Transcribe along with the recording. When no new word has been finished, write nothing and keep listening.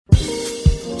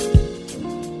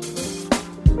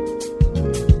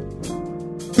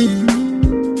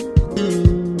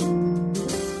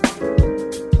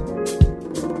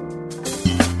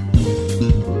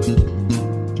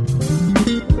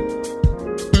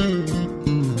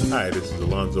Hi, this is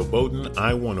Alonzo Bowden.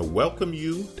 I want to welcome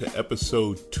you to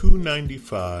episode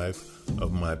 295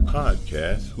 of my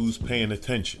podcast, Who's Paying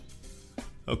Attention?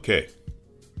 Okay,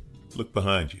 look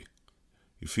behind you.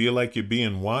 You feel like you're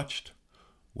being watched?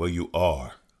 Well, you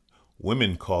are.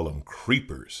 Women call them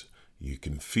creepers. You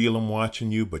can feel them watching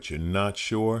you, but you're not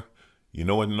sure. You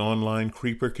know what an online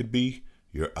creeper could be?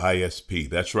 Your ISP.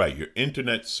 That's right, your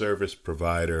internet service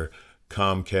provider,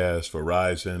 Comcast,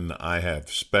 Verizon, I have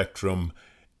Spectrum,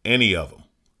 any of them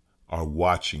are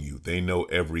watching you. They know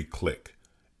every click.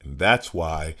 And that's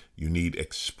why you need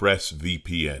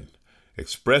ExpressVPN.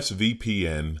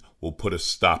 ExpressVPN will put a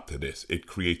stop to this. It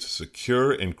creates a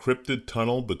secure encrypted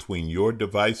tunnel between your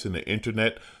device and the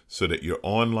internet so that your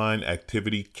online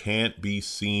activity can't be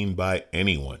seen by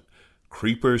anyone.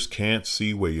 Creepers can't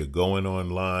see where you're going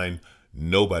online.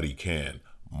 Nobody can.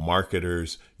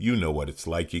 Marketers, you know what it's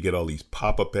like. You get all these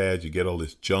pop-up ads, you get all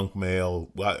this junk mail,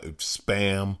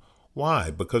 spam.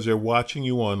 Why? Because they're watching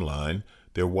you online.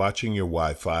 They're watching your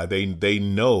Wi-Fi. They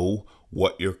know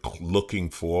what you're looking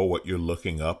for, what you're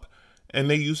looking up, and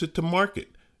they use it to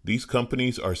market. These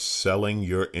companies are selling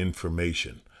your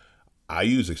information. I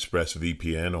use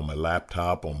ExpressVPN on my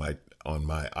laptop, on my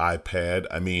iPad.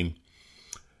 I mean,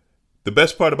 the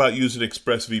best part about using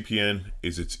ExpressVPN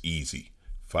is it's easy.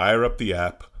 Fire up the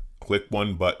app, click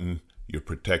one button, you're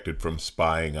protected from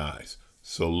spying eyes.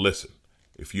 So listen,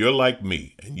 if you're like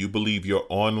me and you believe your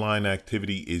online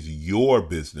activity is your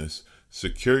business,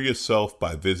 secure yourself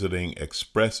by visiting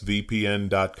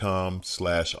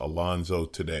expressvpn.com/Alonzo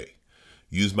today.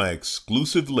 Use my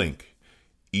exclusive link,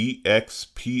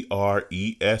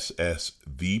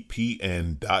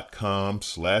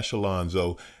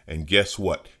 expressvpn.com/Alonzo, and guess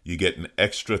what? You get an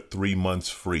extra 3 months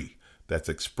free. That's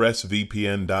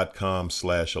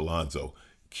expressvpn.com/Alonzo.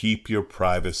 Keep your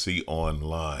privacy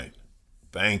online.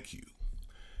 Thank you.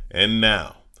 And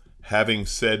now, having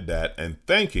said that and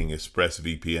thanking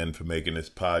ExpressVPN for making this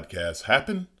podcast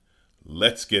happen,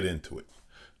 let's get into it.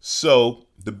 So,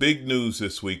 the big news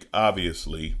this week,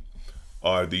 obviously,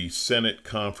 are the Senate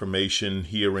confirmation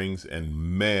hearings, and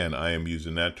man, I am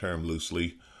using that term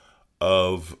loosely,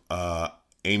 of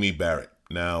Amy Barrett.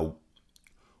 Now,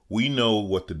 we know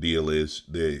what the deal is.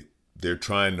 They're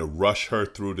trying to rush her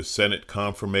through the Senate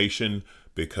confirmation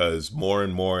because more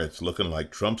and more it's looking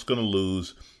like Trump's going to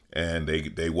lose, and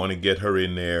they want to get her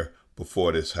in there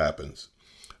before this happens.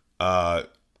 Here's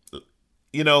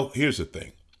the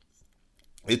thing.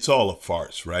 It's all a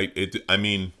farce, right?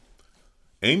 Amy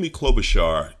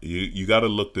Klobuchar, you got to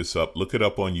look this up. Look it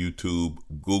up on YouTube.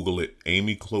 Google it.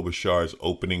 Amy Klobuchar's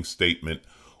opening statement,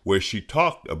 where she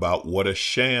talked about what a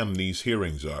sham these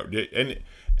hearings are.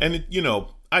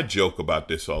 I joke about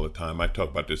this all the time. I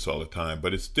talk about this all the time,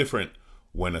 but it's different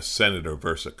when a senator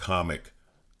versus a comic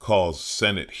calls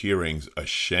Senate hearings a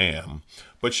sham.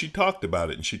 But she talked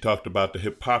about it, and she talked about the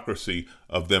hypocrisy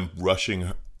of them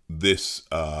rushing this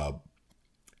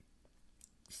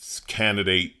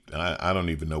candidate, I don't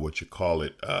even know what you call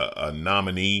it, a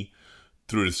nominee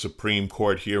through the Supreme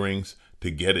Court hearings to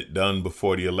get it done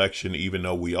before the election, even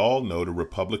though we all know the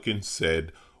Republicans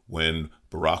said when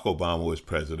Barack Obama was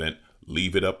president,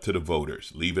 leave it up to the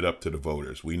voters, leave it up to the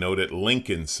voters. We know that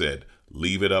Lincoln said,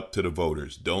 leave it up to the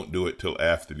voters, don't do it till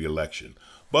after the election.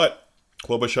 But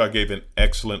Klobuchar gave an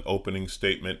excellent opening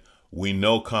statement. We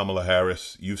know Kamala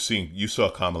Harris, you saw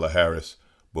Kamala Harris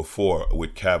before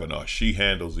with Kavanaugh. She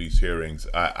handles these hearings.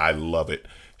 I love it.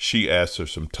 She asked her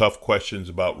some tough questions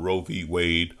about Roe v.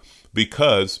 Wade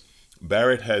because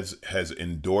Barrett has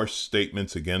endorsed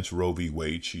statements against Roe v.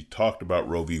 Wade. She talked about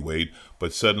Roe v. Wade,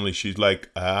 but suddenly she's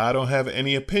like, I don't have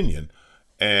any opinion.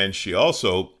 And she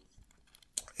also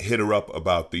hit her up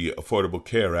about the Affordable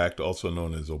Care Act, also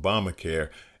known as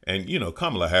Obamacare. And,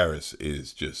 Kamala Harris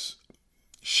is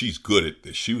she's good at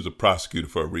this. She was a prosecutor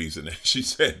for a reason. And she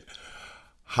said,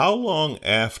 how long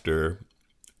after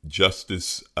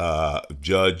Judge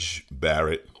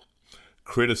Barrett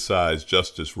criticized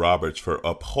Justice Roberts for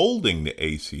upholding the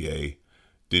ACA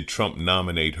did Trump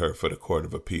nominate her for the Court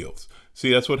of Appeals?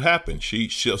 See, that's what happened.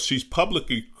 She's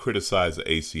publicly criticized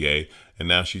the ACA, and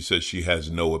now she says she has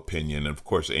no opinion. And of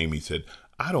course, Amy said,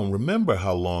 I don't remember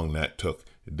how long that took.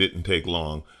 It didn't take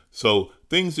long. So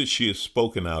things that she has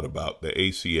spoken out about, the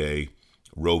ACA,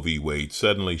 Roe v. Wade,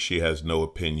 suddenly she has no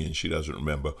opinion. She doesn't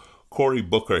remember. Cory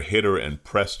Booker hit her and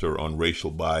pressed her on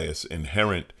racial bias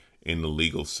inherent in the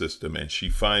legal system, and she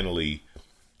finally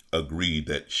agreed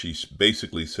that she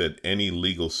basically said any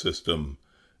legal system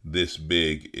this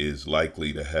big is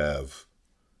likely to have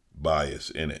bias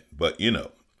in it. But,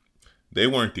 they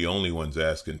weren't the only ones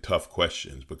asking tough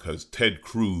questions, because Ted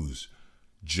Cruz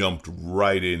jumped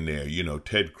right in there. You know,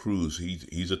 Ted Cruz,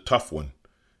 he's a tough one.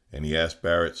 And he asked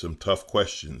Barrett some tough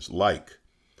questions like,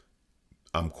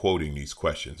 I'm quoting these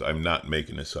questions, I'm not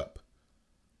making this up.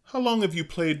 How long have you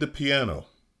played the piano?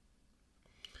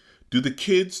 Do the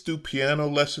kids do piano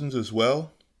lessons as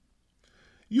well?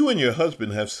 You and your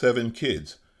husband have 7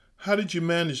 kids. How did you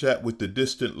manage that with the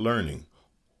distant learning?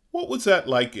 What was that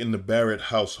like in the Barrett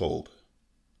household?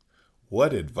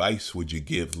 What advice would you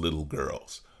give little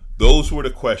girls? Those were the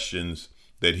questions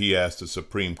that he asked the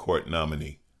Supreme Court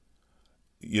nominee.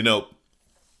 You know,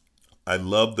 I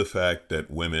love the fact that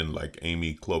women like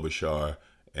Amy Klobuchar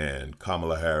and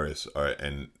Kamala Harris are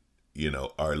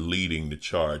leading the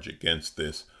charge against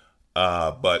this.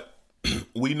 But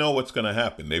we know what's going to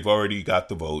happen. They've already got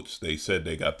the votes. They said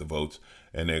they got the votes,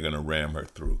 and they're going to ram her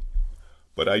through.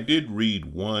 But I did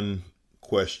read one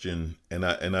question, and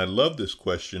I love this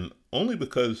question only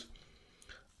because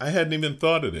I hadn't even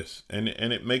thought of this, and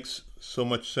it makes so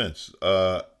much sense.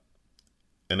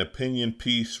 An opinion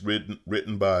piece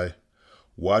written by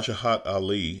Wajahat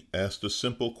Ali asked a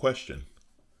simple question.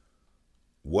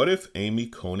 What if Amy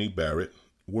Coney Barrett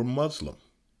were Muslim?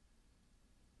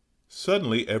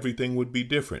 Suddenly, everything would be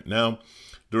different. Now,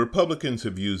 the Republicans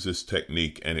have used this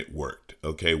technique and it worked.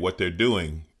 Okay, what they're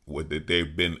doing,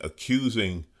 they've been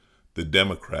accusing the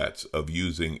Democrats of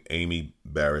using Amy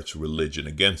Barrett's religion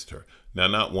against her. Now,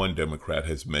 not one Democrat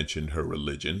has mentioned her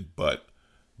religion, but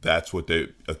that's what they're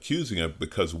accusing of,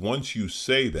 because once you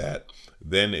say that,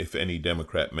 then if any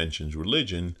Democrat mentions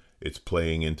religion, it's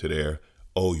playing into their,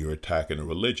 oh, you're attacking a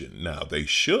religion. Now, they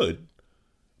should,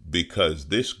 because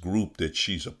this group that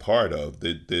she's a part of,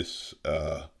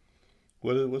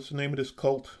 what's the name of this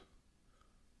cult?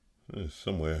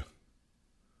 Somewhere.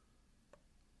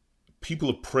 People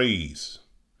of Praise.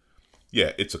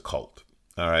 Yeah, it's a cult.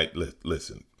 All right,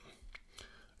 listen.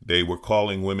 They were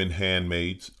calling women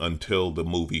handmaids until the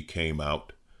movie came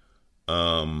out.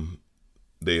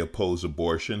 They oppose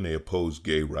abortion. They oppose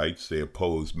gay rights. They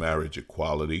oppose marriage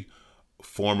equality.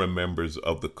 Former members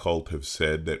of the cult have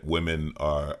said that women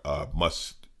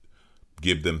must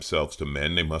give themselves to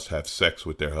men. They must have sex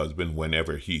with their husband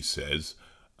whenever he says.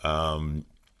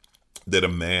 That a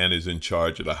man is in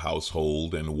charge of the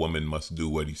household and a woman must do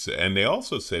what he said. And they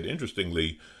also said,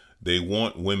 interestingly, they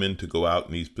want women to go out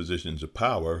in these positions of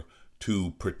power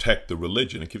to protect the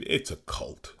religion. It's a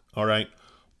cult, all right?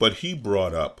 But he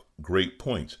brought up great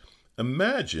points.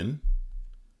 Imagine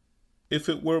if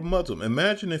it were a Muslim.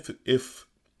 Imagine if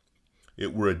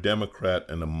it were a Democrat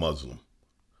and a Muslim.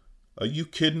 Are you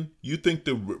kidding? You think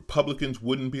the Republicans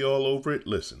wouldn't be all over it?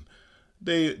 Listen,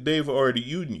 they've already,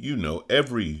 you know,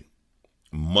 every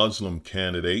Muslim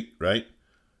candidate, right?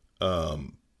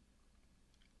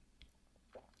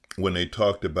 When they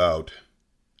talked about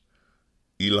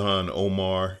Ilhan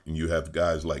Omar, and you have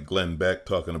guys like Glenn Beck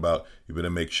talking about you better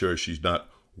make sure she's not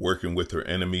working with her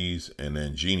enemies, and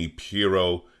then Jeannie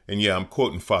Pirro, and yeah, I'm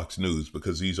quoting Fox News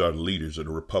because these are the leaders of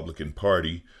the Republican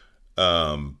Party,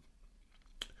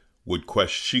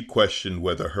 she questioned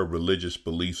whether her religious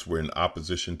beliefs were in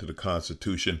opposition to the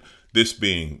Constitution, this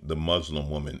being the Muslim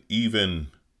woman. Even,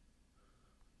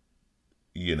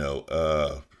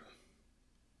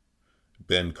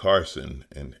 Ben Carson,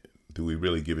 and do we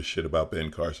really give a shit about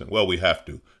Ben Carson? Well, we have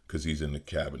to, because he's in the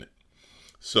cabinet.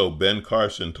 So Ben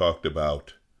Carson talked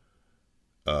about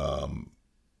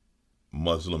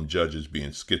Muslim judges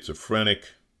being schizophrenic.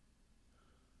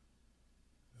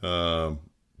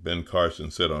 Ben Carson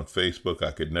said on Facebook,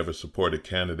 I could never support a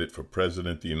candidate for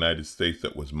president of the United States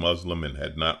that was Muslim and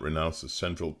had not renounced the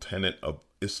central tenet of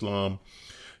Islam,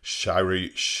 Sharia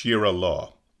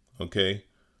law. Okay?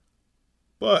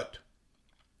 But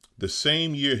the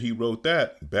same year he wrote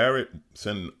that, Barrett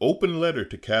sent an open letter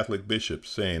to Catholic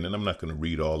bishops saying, and I'm not going to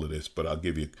read all of this, but I'll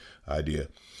give you an idea.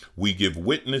 We give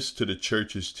witness to the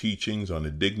church's teachings on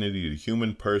the dignity of the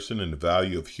human person and the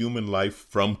value of human life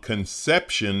from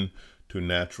conception to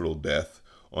natural death,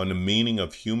 on the meaning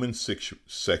of human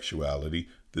sexuality,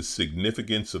 the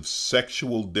significance of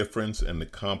sexual difference and the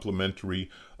complementary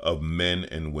of men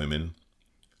and women,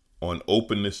 on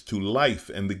openness to life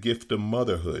and the gift of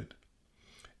motherhood,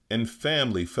 and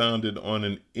family founded on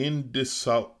an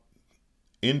indissoluble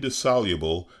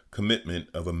commitment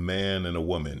of a man and a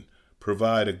woman,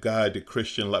 provide a guide to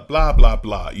Christian life, blah, blah,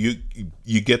 blah. You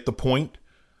get the point?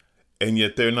 And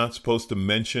yet they're not supposed to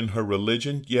mention her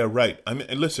religion? Yeah, right. I mean,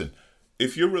 listen,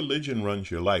 if your religion runs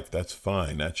your life, that's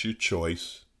fine. That's your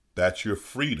choice. That's your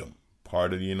freedom.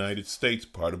 Part of the United States,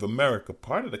 part of America,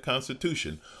 part of the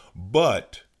Constitution.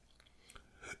 But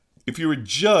if you're a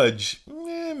judge,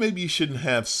 maybe you shouldn't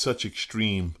have such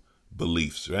extreme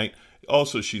beliefs, right?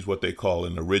 Also, she's what they call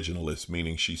an originalist,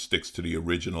 meaning she sticks to the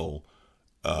original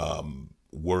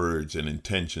words and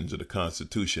intentions of the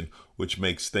Constitution, which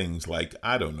makes things like,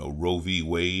 I don't know, Roe v.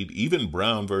 Wade, even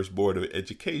Brown versus Board of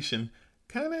Education,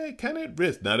 kind of at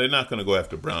risk. Now, they're not going to go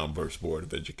after Brown versus Board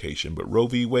of Education, but Roe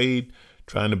v. Wade,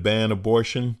 trying to ban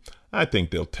abortion, I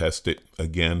think they'll test it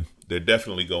again. They're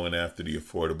definitely going after the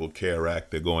Affordable Care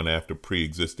Act. They're going after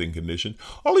pre-existing conditions.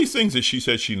 All these things that she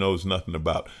says she knows nothing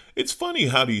about. It's funny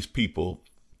how these people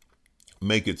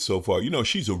make it so far. You know,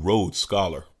 she's a Rhodes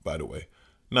Scholar, by the way.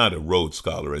 Not a Rhodes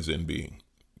Scholar as in being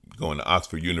going to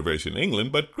Oxford University in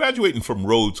England, but graduating from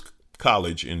Rhodes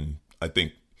College in, I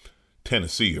think,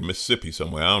 Tennessee or Mississippi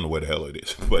somewhere. I don't know where the hell it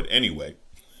is. But anyway,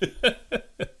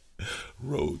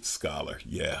 Rhodes Scholar,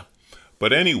 yeah.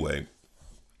 But anyway,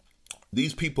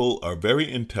 these people are very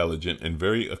intelligent and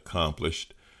very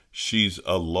accomplished. She's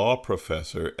a law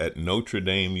professor at Notre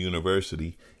Dame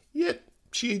University, yet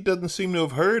she doesn't seem to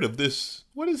have heard of this.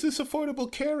 What is this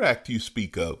Affordable Care Act you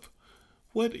speak of?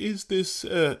 What is this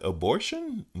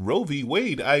abortion? Roe v.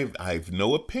 Wade? I've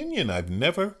no opinion. I've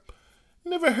never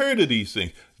heard of these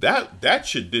things. That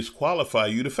should disqualify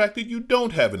you. The fact that you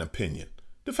don't have an opinion.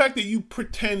 The fact that you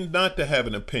pretend not to have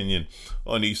an opinion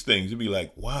on these things. It'd be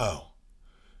like, wow.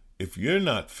 If you're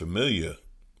not familiar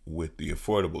with the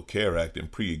Affordable Care Act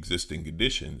and pre-existing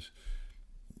conditions,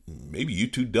 maybe you're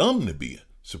too dumb to be a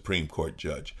Supreme Court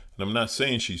judge. And I'm not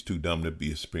saying she's too dumb to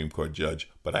be a Supreme Court judge,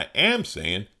 but I am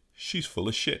saying she's full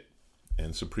of shit.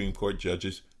 And Supreme Court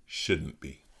judges shouldn't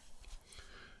be.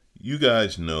 You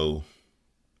guys know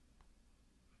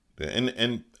that,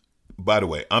 and by the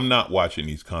way, I'm not watching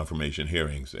these confirmation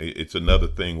hearings. It's another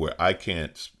thing where I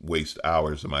can't waste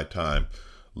hours of my time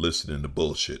listening to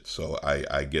bullshit. So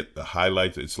I get the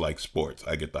highlights. It's like sports.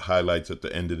 I get the highlights at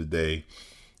the end of the day.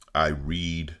 I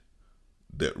read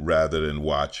that rather than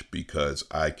watch because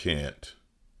I can't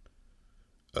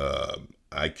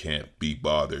be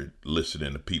bothered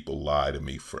listening to people lie to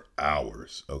me for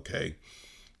hours. Okay.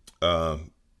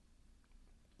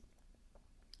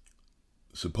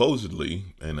 Supposedly,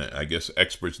 and I guess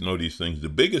experts know these things, the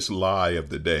biggest lie of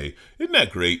the day, isn't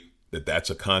that great that that's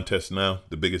a contest now?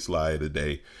 The biggest lie of the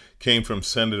day came from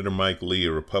Senator Mike Lee,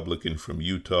 a Republican from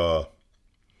Utah.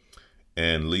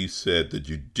 And Lee said the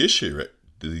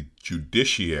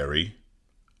judiciary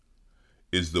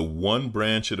is the one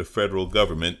branch of the federal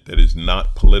government that is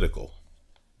not political.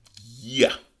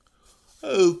 Yeah.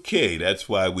 Okay, that's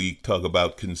why we talk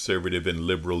about conservative and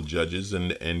liberal judges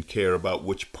and care about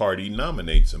which party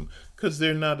nominates them, because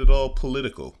they're not at all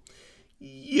political.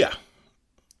 Yeah.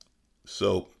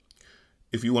 So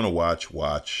if you want to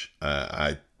watch.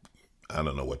 I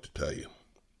don't know what to tell you.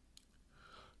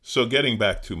 So getting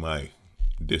back to my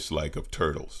dislike of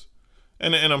turtles.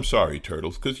 And I'm sorry,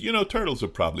 turtles, because, turtles are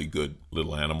probably good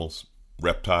little animals,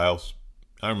 reptiles.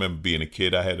 I remember being a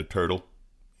kid, I had a turtle.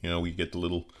 We get the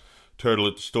little turtle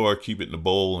at the store, keep it in the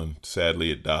bowl, and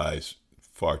sadly it dies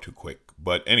far too quick.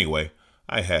 But anyway,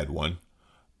 I had one.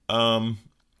 But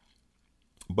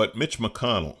Mitch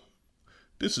McConnell,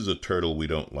 this is a turtle we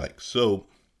don't like. So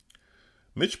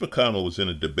Mitch McConnell was in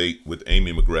a debate with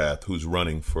Amy McGrath, who's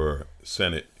running for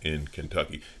Senate in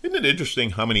Kentucky. Isn't it interesting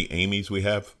how many Amys we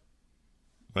have?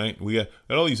 Right? We got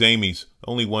all these Amys,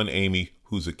 only one Amy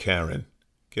who's a Karen.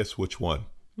 Guess which one?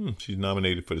 She's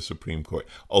nominated for the Supreme Court.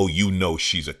 Oh,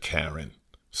 she's a Karen.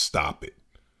 Stop it.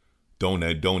 Don't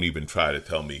even try to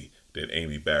tell me that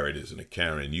Amy Barrett isn't a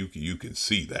Karen. You can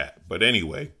see that. But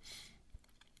anyway,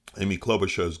 Amy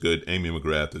Klobuchar is good. Amy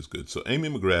McGrath is good. So Amy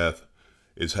McGrath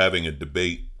is having a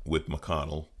debate with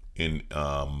McConnell in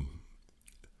up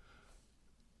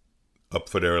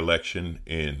for their election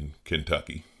in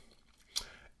Kentucky.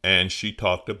 And she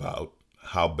talked about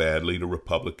how badly the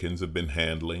Republicans have been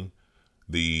handling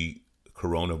the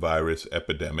coronavirus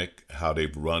epidemic, how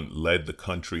they've led the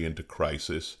country into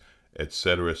crisis, et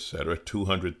cetera,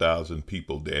 200,000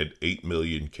 people dead, 8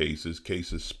 million cases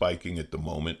spiking at the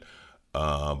moment,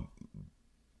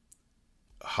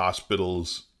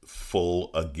 hospitals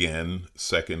full again,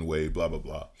 second wave, blah, blah,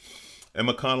 blah. And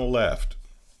McConnell laughed.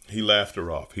 He laughed her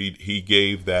off. He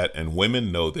gave that, and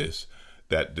women know this,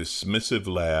 that dismissive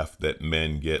laugh that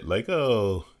men get, like,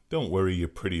 oh, don't worry your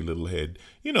pretty little head.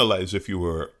 Like as if you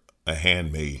were a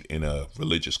handmaid in a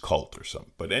religious cult or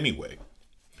something. But anyway,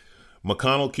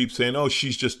 McConnell keeps saying, oh,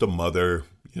 she's just a mother,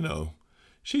 and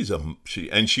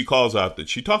she calls out that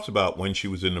she talks about when she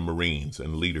was in the Marines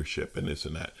and leadership and this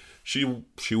and that. She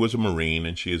was a Marine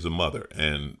and she is a mother.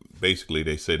 And basically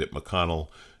they say that McConnell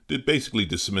basically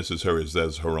dismisses her as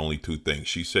her only two things.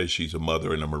 She says she's a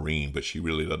mother and a Marine, but she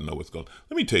really doesn't know what's going on.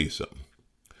 Let me tell you something.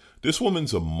 This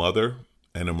woman's a mother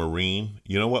and a Marine,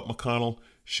 you know what, McConnell?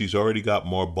 She's already got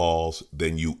more balls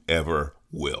than you ever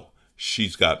will.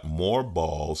 She's got more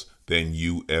balls than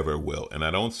you ever will. And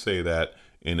I don't say that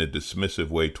in a dismissive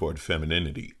way toward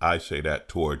femininity. I say that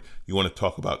toward, you want to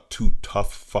talk about two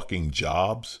tough fucking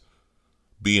jobs?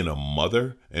 Being a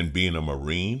mother and being a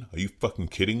Marine? Are you fucking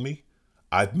kidding me?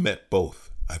 I've met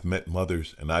both. I've met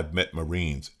mothers and I've met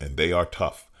Marines, and they are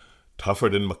tough. Tougher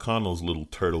than McConnell's little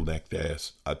turtlenecked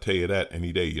ass. I'll tell you that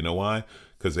any day. You know why?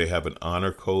 Because they have an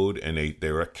honor code and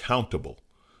they're accountable.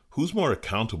 Who's more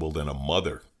accountable than a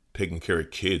mother taking care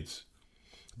of kids?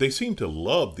 They seem to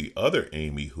love the other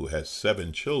Amy who has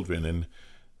 7 children, and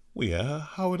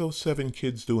how are those 7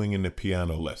 kids doing in the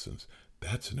piano lessons?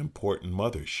 That's an important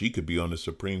mother. She could be on the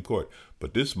Supreme Court.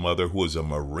 But this mother who is a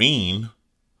Marine,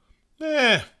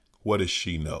 what does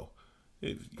she know?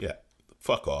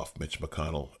 Fuck off, Mitch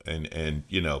McConnell. And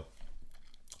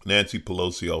Nancy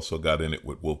Pelosi also got in it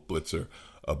with Wolf Blitzer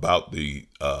about the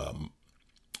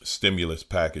stimulus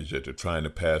package that they're trying to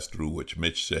pass through, which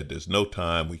Mitch said there's no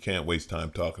time. We can't waste time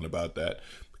talking about that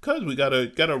because we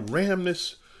gotta ram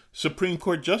this Supreme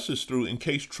Court justice through in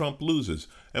case Trump loses.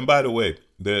 And by the way,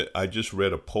 I just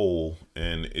read a poll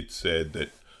and it said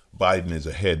that Biden is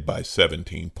ahead by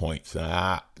 17 points.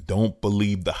 Don't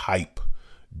believe the hype.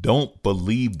 Don't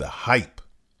believe the hype.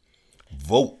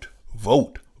 Vote,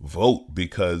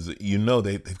 because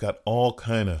they've got all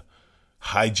kind of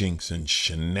hijinks and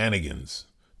shenanigans.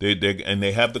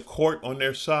 They have the court on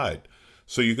their side.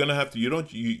 So you're gonna have to.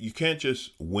 You can't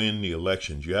just win the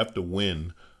elections. You have to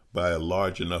win by a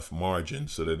large enough margin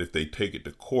so that if they take it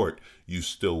to court, you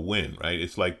still win, right?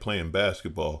 It's like playing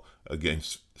basketball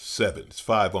against 7. It's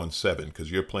 5 on 7 because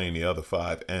you're playing the other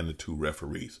 5 and the 2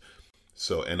 referees.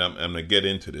 So, and I'm going to get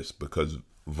into this because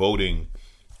voting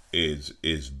is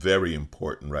very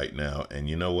important right now. And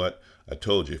you know what? I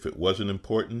told you, if it wasn't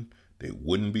important, they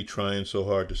wouldn't be trying so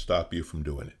hard to stop you from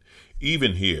doing it.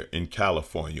 Even here in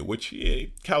California,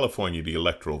 California, the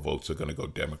electoral votes are going to go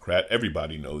Democrat.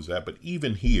 Everybody knows that. But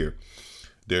even here,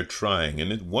 they're trying.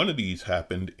 And one of these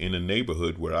happened in a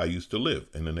neighborhood where I used to live,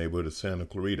 in the neighborhood of Santa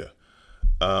Clarita.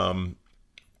 There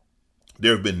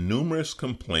have been numerous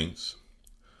complaints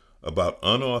about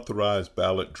unauthorized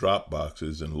ballot drop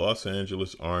boxes in Los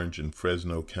Angeles, Orange, and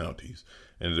Fresno counties.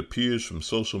 And it appears from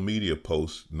social media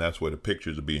posts, and that's where the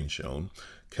pictures are being shown,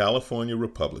 California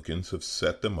Republicans have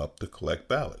set them up to collect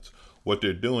ballots. What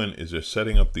they're doing is they're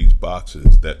setting up these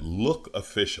boxes that look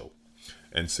official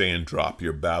and saying, drop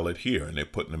your ballot here. And they're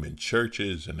putting them in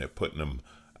churches and they're putting them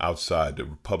outside the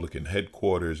Republican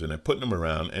headquarters and they're putting them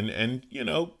around. And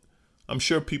I'm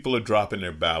sure people are dropping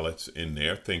their ballots in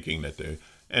there thinking that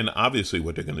and obviously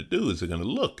what they're going to do is they're going to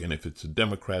look. And if it's a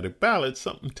Democratic ballot,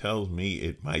 something tells me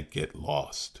it might get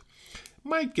lost.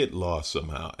 Might get lost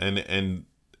somehow. And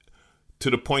to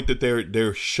the point that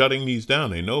they're shutting these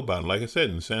down. They know about it. Like I said,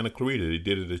 in Santa Clarita, they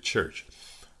did it at church.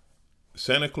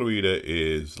 Santa Clarita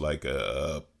is like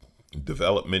a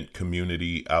development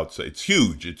community outside. It's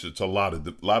huge. It's a lot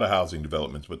of housing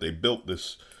developments, but they built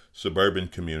this suburban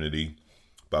community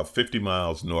about 50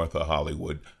 miles north of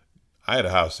Hollywood. I had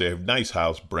a house there, nice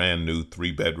house, brand new,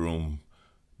 3-bedroom.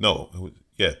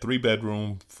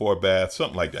 3-bedroom, 4-bath,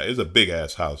 something like that. It's a big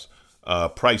ass house.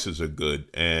 Prices are good,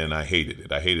 and I hated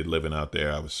it. I hated living out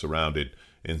there. I was surrounded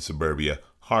in suburbia.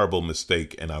 Horrible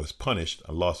mistake, and I was punished.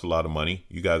 I lost a lot of money.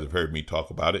 You guys have heard me talk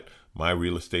about it. My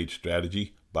real estate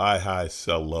strategy, buy high,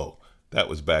 sell low. That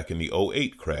was back in the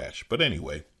 2008 crash. But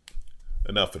anyway,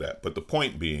 enough of that. But the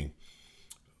point being,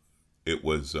 it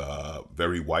was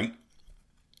very white,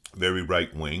 very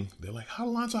right wing. They're like,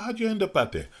 Alonzo, how'd you end up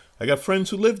out there? I got friends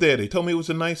who live there. They told me it was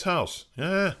a nice house.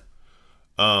 A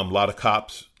lot of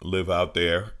cops live out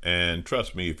there. And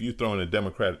trust me, if you throw in a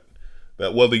Democrat,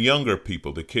 the younger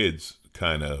people, the kids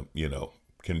kind of,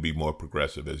 can be more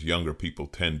progressive as younger people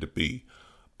tend to be.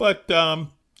 But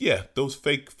those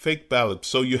fake ballots.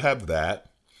 So you have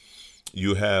that.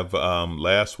 You have,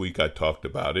 last week I talked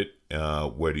about it,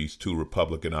 where these 2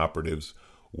 Republican operatives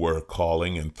were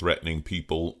calling and threatening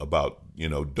people about,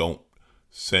 don't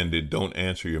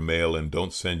answer your mail and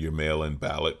don't send your mail-in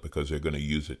ballot because they're going to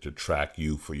use it to track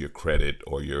you for your credit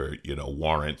or your,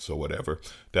 warrants or whatever.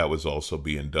 That was also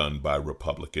being done by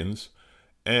Republicans.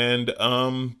 And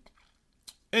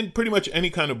pretty much any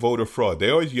kind of voter fraud. They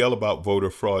always yell about voter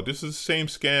fraud. This is the same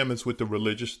scam as with the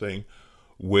religious thing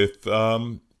with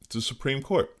the Supreme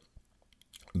Court.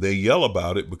 They yell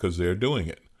about it because they're doing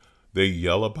it. They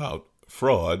yell about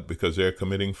fraud because they're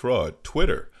committing fraud.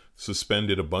 Twitter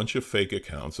suspended a bunch of fake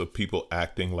accounts of people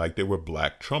acting like they were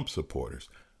black Trump supporters.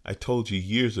 I told you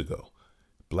years ago,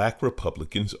 black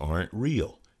Republicans aren't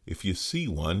real. If you see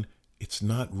one, it's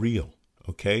not real.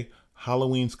 Okay?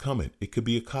 Halloween's coming. It could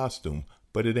be a costume,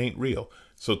 but it ain't real.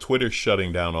 So Twitter's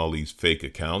shutting down all these fake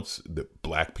accounts, the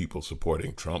black people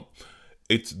supporting Trump.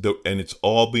 It's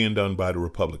all being done by the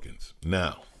Republicans.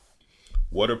 Now,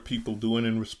 what are people doing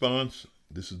in response?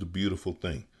 This is the beautiful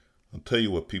thing. I'll tell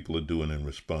you what people are doing in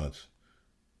response.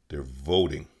 They're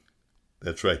voting.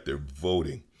 That's right, they're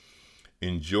voting.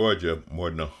 In Georgia, more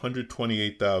than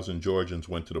 128,000 Georgians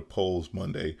went to the polls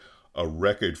Monday, a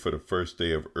record for the first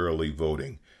day of early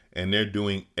voting. And they're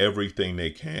doing everything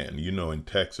they can. You know, in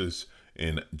Texas,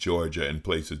 in Georgia, and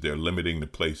places, they're limiting the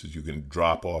places you can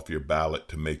drop off your ballot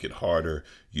to make it harder.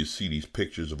 You see these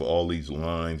pictures of all these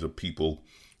lines of people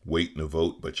waiting to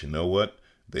vote. But you know what?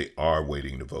 They are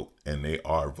waiting to vote, and they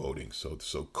are voting. So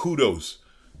kudos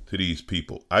to these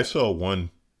people. I saw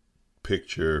one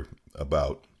picture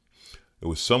about, it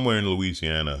was somewhere in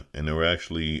Louisiana, and there were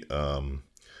actually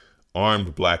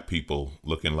armed black people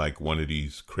looking like one of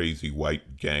these crazy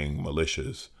white gang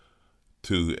militias.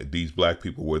 These black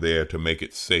people were there to make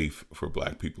it safe for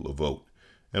black people to vote.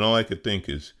 And all I could think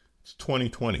is, it's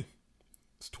 2020.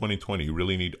 It's 2020. You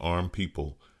really need armed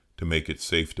people to make it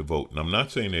safe to vote. And I'm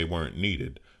not saying they weren't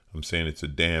needed. I'm saying it's a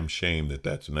damn shame that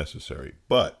that's necessary.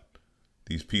 But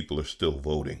these people are still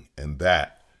voting. And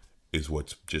that is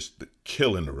what's just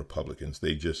killing the Republicans.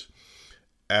 They just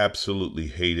absolutely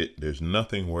hate it. There's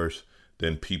nothing worse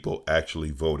than people actually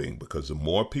voting, because the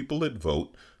more people that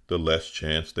vote, the less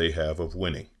chance they have of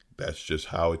winning. That's just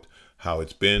how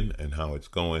it's been and how it's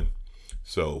going.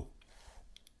 So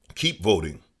keep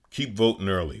voting. Keep voting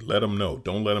early. Let them know.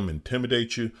 Don't let them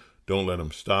intimidate you. Don't let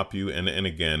them stop you. And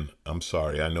again, I'm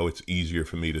sorry. I know it's easier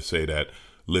for me to say that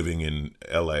living in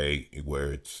LA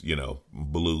where it's,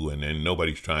 blue and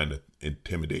nobody's trying to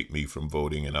intimidate me from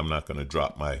voting, and I'm not going to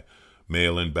drop my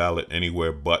mail-in ballot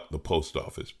anywhere but the post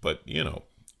office. But,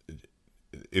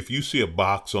 if you see a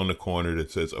box on the corner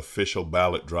that says official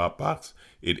ballot drop box,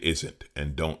 it isn't,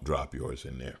 and don't drop yours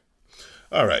in there.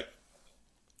 All right.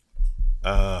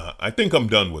 I think I'm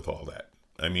done with all that.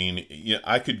 I mean,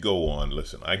 I could go on.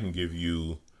 Listen, I can give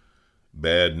you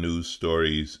bad news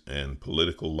stories and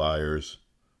political liars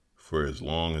for as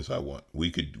long as I want. We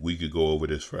could go over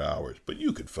this for hours, but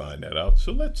you could find that out.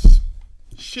 So let's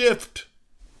shift.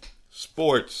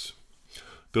 Sports.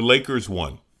 The Lakers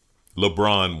won.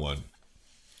 LeBron won.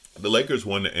 The Lakers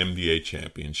won the NBA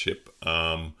championship.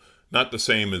 Not the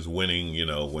same as winning,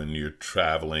 when you're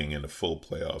traveling in the full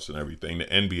playoffs and everything. The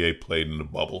NBA played in the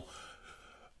bubble.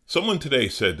 Someone today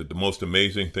said that the most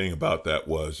amazing thing about that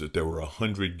was that there were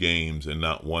 100 games and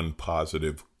not one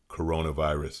positive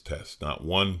coronavirus test, not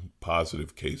one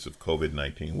positive case of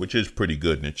COVID-19, which is pretty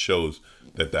good, and it shows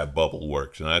that bubble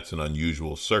works. And that's an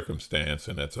unusual circumstance,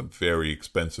 and that's a very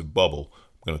expensive bubble.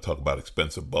 I'm going to talk about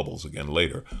expensive bubbles again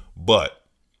later, but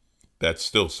that's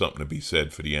still something to be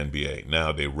said for the NBA.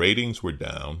 Now, their ratings were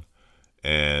down,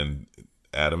 and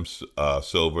Adam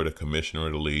Silver, the commissioner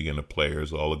of the league, and the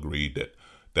players all agreed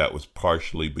that was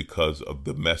partially because of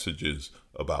the messages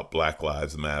about Black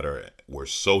Lives Matter were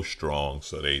so strong.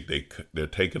 So they're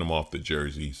taking them off the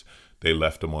jerseys. They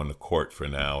left them on the court for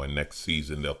now, and next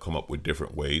season they'll come up with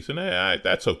different ways, and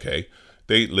that's okay.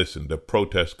 The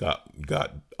protests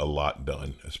got a lot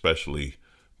done, especially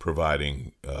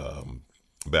providing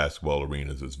basketball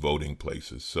arenas as voting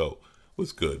places. So it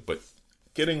was good. But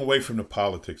getting away from the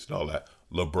politics and all that,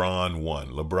 LeBron won.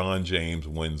 LeBron James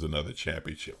wins another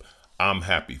championship. I'm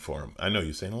happy for him. I know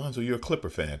you're saying, Alonzo, you're a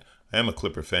Clipper fan. I am a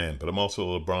Clipper fan, but I'm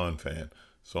also a LeBron fan.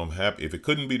 So I'm happy. If it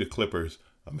couldn't be the Clippers,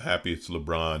 I'm happy it's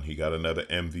LeBron. He got another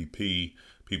MVP.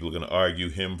 People are going to argue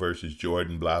him versus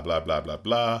Jordan, blah, blah, blah, blah,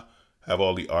 blah. Have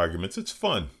all the arguments. It's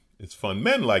fun. It's fun.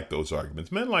 Men like those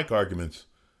arguments. Men like arguments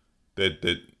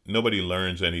that nobody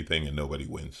learns anything and nobody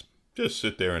wins. Just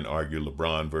sit there and argue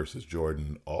LeBron versus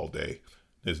Jordan all day.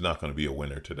 There's not going to be a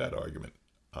winner to that argument.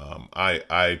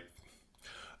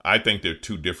 I think they're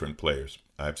two different players.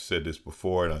 I've said this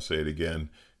before and I'll say it again.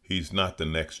 He's not the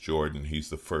next Jordan. He's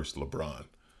the first LeBron.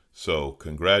 So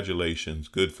congratulations.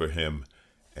 Good for him.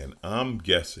 And I'm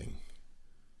guessing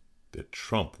that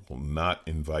Trump will not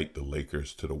invite the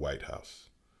Lakers to the White House.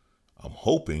 I'm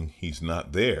hoping he's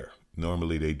not there.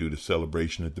 Normally they do the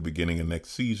celebration at the beginning of next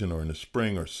season or in the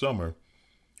spring or summer.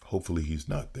 Hopefully he's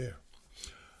not there.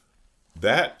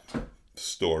 That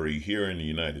story here in the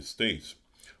United States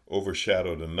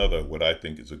overshadowed another, what I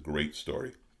think is a great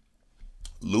story.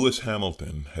 Lewis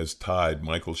Hamilton has tied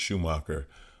Michael Schumacher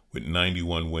with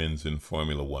 91 wins in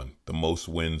Formula One, the most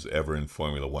wins ever in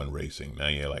Formula One racing. Now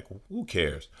you're like, who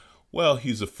cares? Well,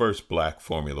 he's the first black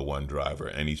Formula One driver,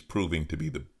 and he's proving to be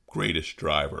the greatest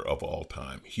driver of all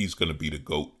time. He's going to be the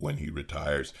GOAT when he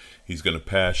retires. He's going to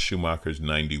pass Schumacher's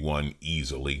 91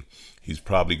 easily. He's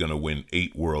probably going to win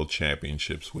 8 world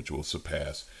championships, which will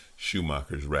surpass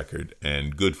Schumacher's record.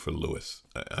 And good for Lewis.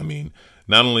 I mean,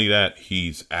 not only that,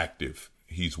 he's active.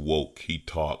 He's woke. He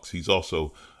talks. He's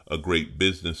also a great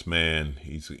businessman.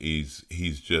 He's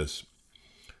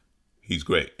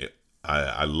great.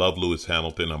 I love Lewis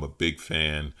Hamilton. I'm a big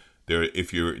fan.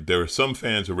 There are some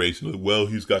fans of racing. Well,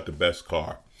 he's got the best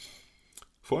car.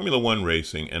 Formula One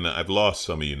racing, and I've lost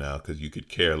some of you now because you could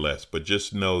care less. But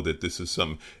just know that this is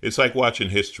something. It's like watching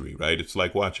history, right? It's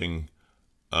like watching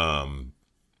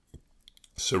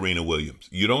Serena Williams.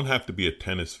 You don't have to be a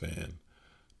tennis fan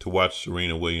to watch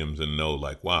Serena Williams and know,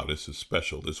 like, wow, this is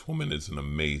special. This woman is an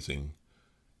amazing,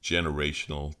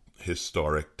 generational,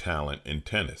 historic talent in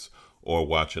tennis. Or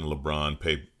watching LeBron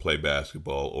play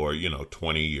basketball, or,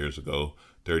 20 years ago,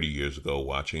 30 years ago,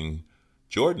 watching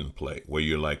Jordan play, where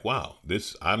you're like, wow,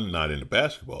 I'm not into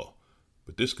basketball,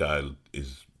 but this guy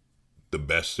is the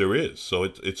best there is. So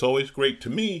it's always great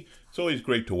to me. It's always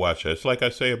great to watch that. It's like I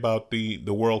say about the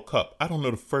World Cup. I don't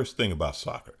know the first thing about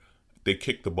soccer. They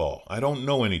kick the ball. I don't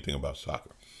know anything about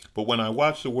soccer. But when I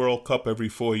watch the World Cup every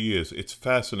 4 years, it's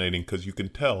fascinating because you can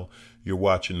tell you're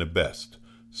watching the best.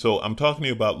 So I'm talking to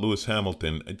you about Lewis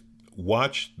Hamilton.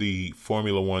 Watch the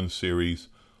Formula One series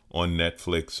on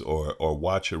Netflix or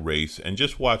watch a race and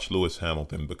just watch Lewis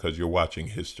Hamilton because you're watching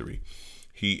history.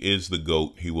 He is the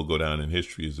GOAT. He will go down in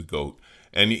history as the GOAT.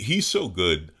 And he's so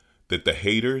good that the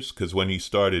haters, because when he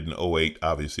started in '08,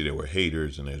 obviously there were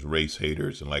haters and there's race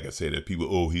haters. And like I said, there are people,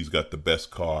 oh, he's got the best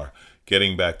car.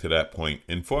 Getting back to that point,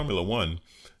 in Formula One,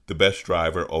 the best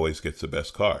driver always gets the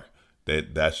best car.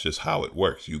 That's just how it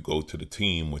works. You go to the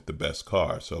team with the best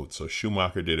car. So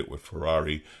Schumacher did it with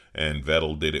Ferrari, and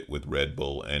Vettel did it with Red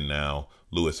Bull, and now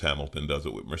Lewis Hamilton does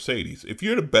it with Mercedes. If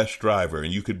you're the best driver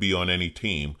and you could be on any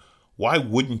team, why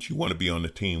wouldn't you want to be on the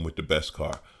team with the best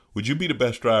car? Would you be the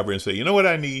best driver and say, you know what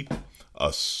I need?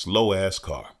 A slow-ass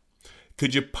car.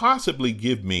 Could you possibly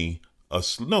give me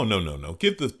no.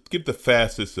 Give the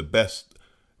fastest, the best,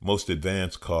 most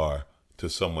advanced car to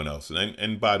someone else.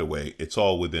 And by the way, it's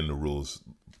all within the rules.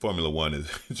 Formula One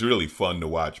it's really fun to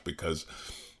watch because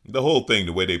the whole thing,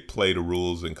 the way they play the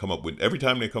rules and every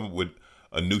time they come up with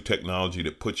a new technology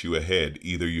that puts you ahead,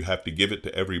 either you have to give it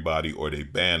to everybody or they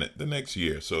ban it the next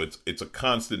year. So it's a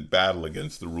constant battle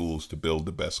against the rules to build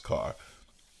the best car,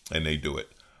 and they do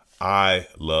it. I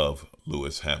love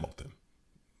Lewis Hamilton.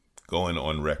 Going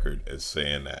on record as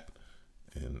saying that.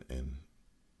 And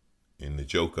in the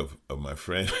joke of my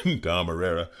friend Dom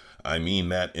Herrera, I mean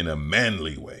that in a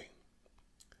manly way.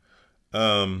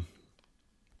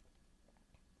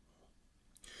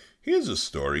 Here's a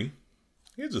story.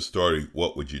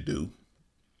 What would you do?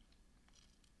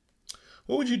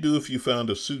 What would you do if you found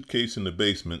a suitcase in the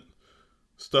basement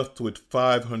stuffed with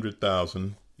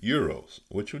 500,000 euros,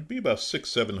 which would be about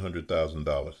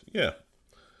 $700,000? Yeah.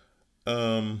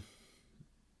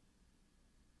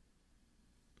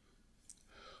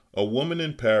 A woman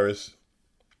in Paris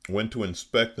went to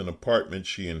inspect an apartment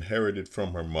she inherited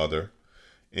from her mother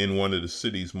in one of the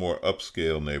city's more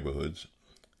upscale neighborhoods.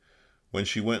 When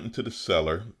she went into the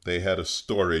cellar, they had a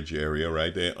storage area,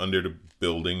 right? Under the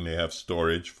building, they have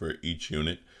storage for each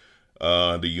unit.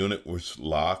 The unit was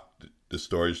locked, the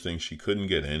storage thing, she couldn't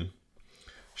get in.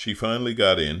 She finally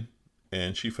got in,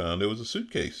 and she found there was a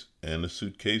suitcase, and the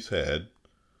suitcase had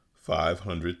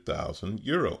 500,000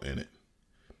 euro in it.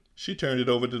 She turned it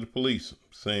over to the police,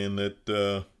 saying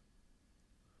that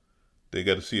they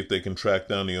got to see if they can track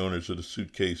down the owners of the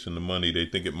suitcase and the money. They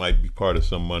think it might be part of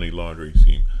some money laundering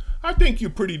scheme. I think you're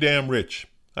pretty damn rich.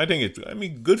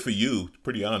 Good for you,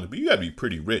 pretty honest, but you got to be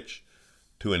pretty rich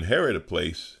to inherit a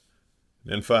place,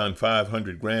 then find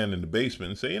 500 grand in the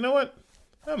basement and say, you know what?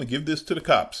 I'm going to give this to the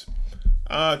cops.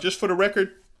 Just for the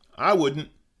record, I wouldn't.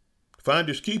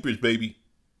 Finders keepers, baby.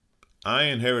 I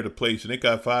inherit a place and it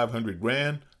got 500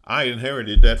 grand. I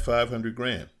inherited that 500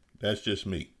 grand. That's just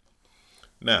me.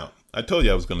 Now, I told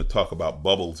you I was going to talk about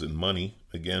bubbles and money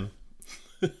again.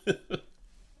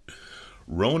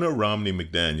 Ronna Romney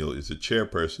McDaniel is the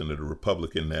chairperson of the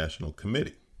Republican National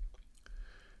Committee.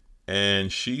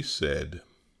 And she said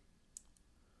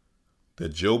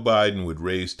that Joe Biden would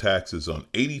raise taxes on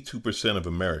 82% of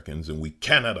Americans and we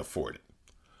cannot afford it.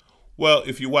 Well,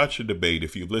 if you watch the debate,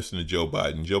 if you've listened to Joe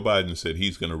Biden said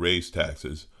he's going to raise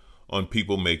taxes on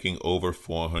people making over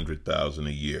 $400,000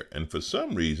 a year. And for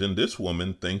some reason, this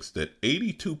woman thinks that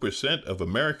 82% of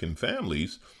American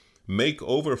families make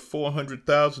over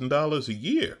 $400,000 a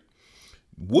year.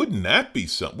 Wouldn't that be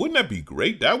something? Wouldn't that be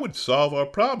great? That would solve our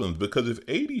problems, because if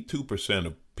 82%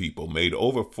 of people made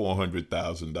over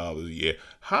 $400,000 a year,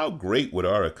 how great would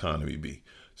our economy be?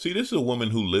 See, this is a woman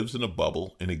who lives in a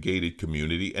bubble in a gated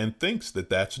community and thinks that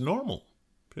that's normal.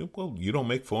 Well, you don't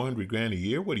make 400 grand a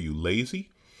year? What are you, lazy?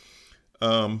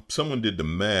 Someone did the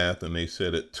math and they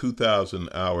said at 2,000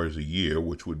 hours a year,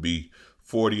 which would be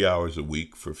 40 hours a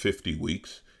week for 50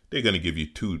 weeks, they're going to give you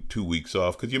two weeks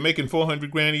off because you're making 400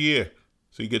 grand a year.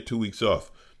 So you get 2 weeks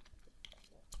off.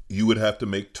 You would have to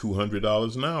make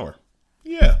 $200 an hour.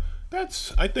 Yeah,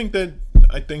 I think they're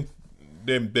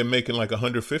making like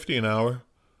 $150 an hour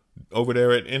over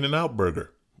there at In-N-Out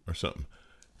Burger or something.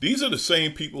 These are the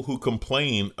same people who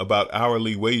complain about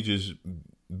hourly wages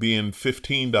being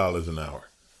 $15 an hour.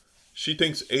 She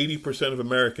thinks 80% of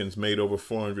Americans made over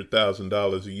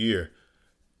 $400,000 a year,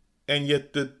 and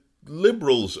yet the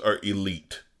liberals are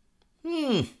elite.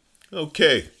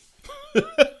 Okay.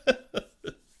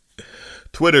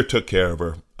 Twitter took care of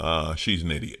her. She's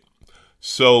an idiot.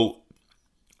 So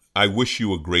I wish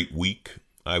you a great week.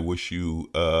 I wish you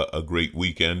a great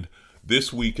weekend.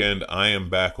 This weekend, I am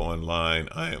back online.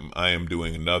 I am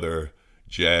doing another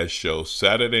jazz show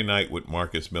Saturday night with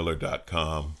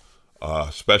MarcusMiller.com.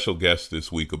 Special guest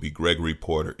this week will be Gregory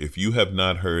Porter. If you have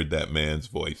not heard that man's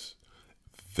voice,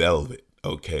 velvet,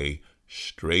 okay?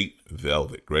 Straight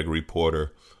velvet. Gregory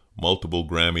Porter, multiple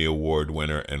Grammy Award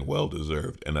winner and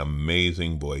well-deserved. An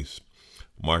amazing voice.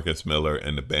 Marcus Miller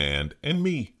and the band and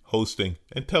me hosting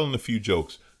and telling a few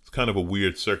jokes. It's kind of a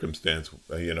weird circumstance,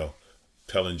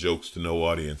 telling jokes to no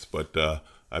audience, but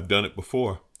I've done it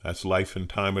before. That's life and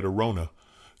time at Arona.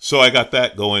 So I got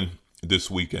that going this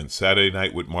weekend, Saturday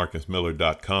night with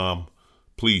MarcusMiller.com.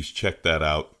 Please check that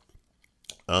out.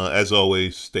 As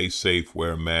always, stay safe,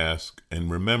 wear a mask,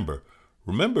 and remember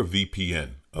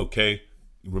VPN, okay?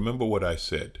 Remember what I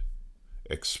said.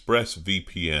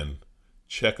 ExpressVPN.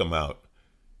 Check them out.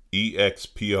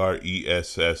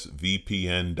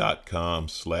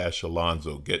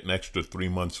 expressvpn.com/Alonzo. Get an extra 3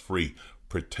 months free.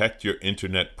 Protect your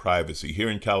internet privacy. Here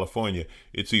in California,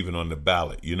 it's even on the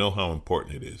ballot. You know how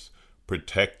important it is.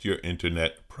 Protect your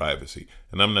internet privacy.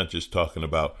 And I'm not just talking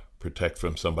about protect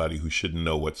from somebody who shouldn't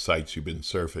know what sites you've been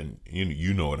surfing.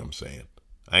 You know what I'm saying.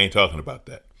 I ain't talking about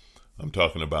that. I'm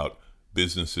talking about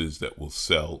businesses that will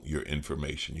sell your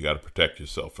information. You got to protect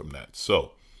yourself from that.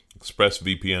 So,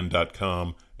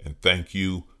 expressvpn.com, and thank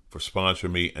you for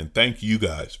sponsoring me, and thank you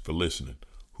guys for listening.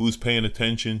 Who's paying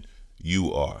attention?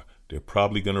 You are. They're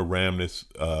probably going to ram this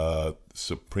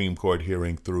Supreme Court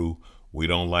hearing through. We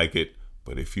don't like it.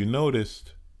 But if you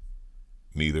noticed,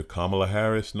 neither Kamala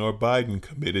Harris nor Biden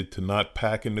committed to not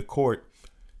packing the court.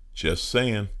 Just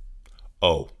saying.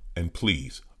 Oh, and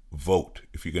please, vote.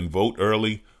 If you can vote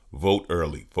early, vote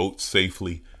early. Vote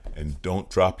safely, and don't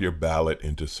drop your ballot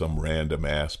into some random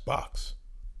ass box.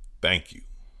 Thank you.